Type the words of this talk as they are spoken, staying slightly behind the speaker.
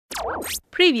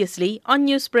Previously on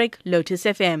Newsbreak, Lotus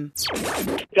FM.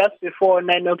 Just before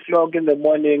 9 o'clock in the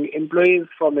morning, employees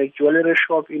from a jewellery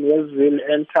shop in Westville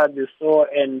entered the store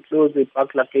and closed the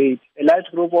burglar gate. A large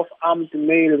group of armed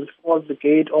males forced the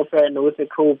gate open with a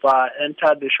crowbar,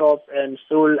 entered the shop and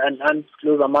stole an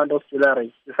undisclosed amount of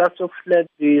jewellery. The suspects fled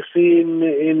the scene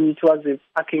in towards the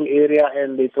parking area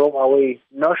and they drove away.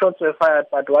 No shots were fired,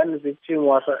 but one victim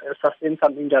was sustained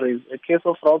some injuries. A case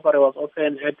of robbery was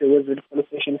opened at the Westville police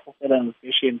station for further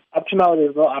investigation. Up to now, there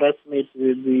is no arrest made.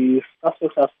 The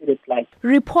suspects are still at large.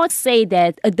 Reports say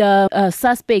that the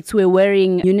suspects were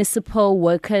wearing municipal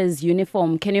workers'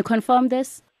 uniform. Can you confirm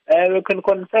this? We can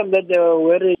confirm that they were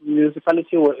wearing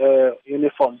municipality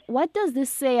uniforms. What does this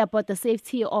say about the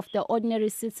safety of the ordinary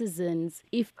citizens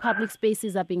if public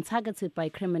spaces are being targeted by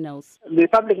criminals? The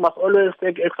public must always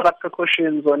take extra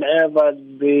precautions whenever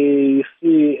they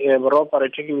see a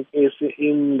robbery taking place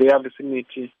in their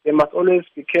vicinity. They must always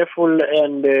be careful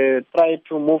and try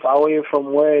to move away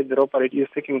from where the robbery is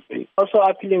taking place. Also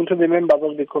appealing to the members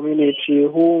of the community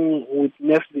who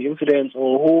witnessed the incident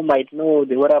or who might know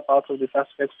the whereabouts of the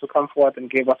suspects to come forward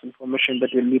and give us information that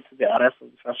will lead to the arrest of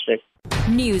the suspect.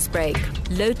 Newsbreak,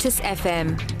 Lotus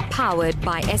FM, powered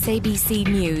by SABC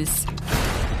News.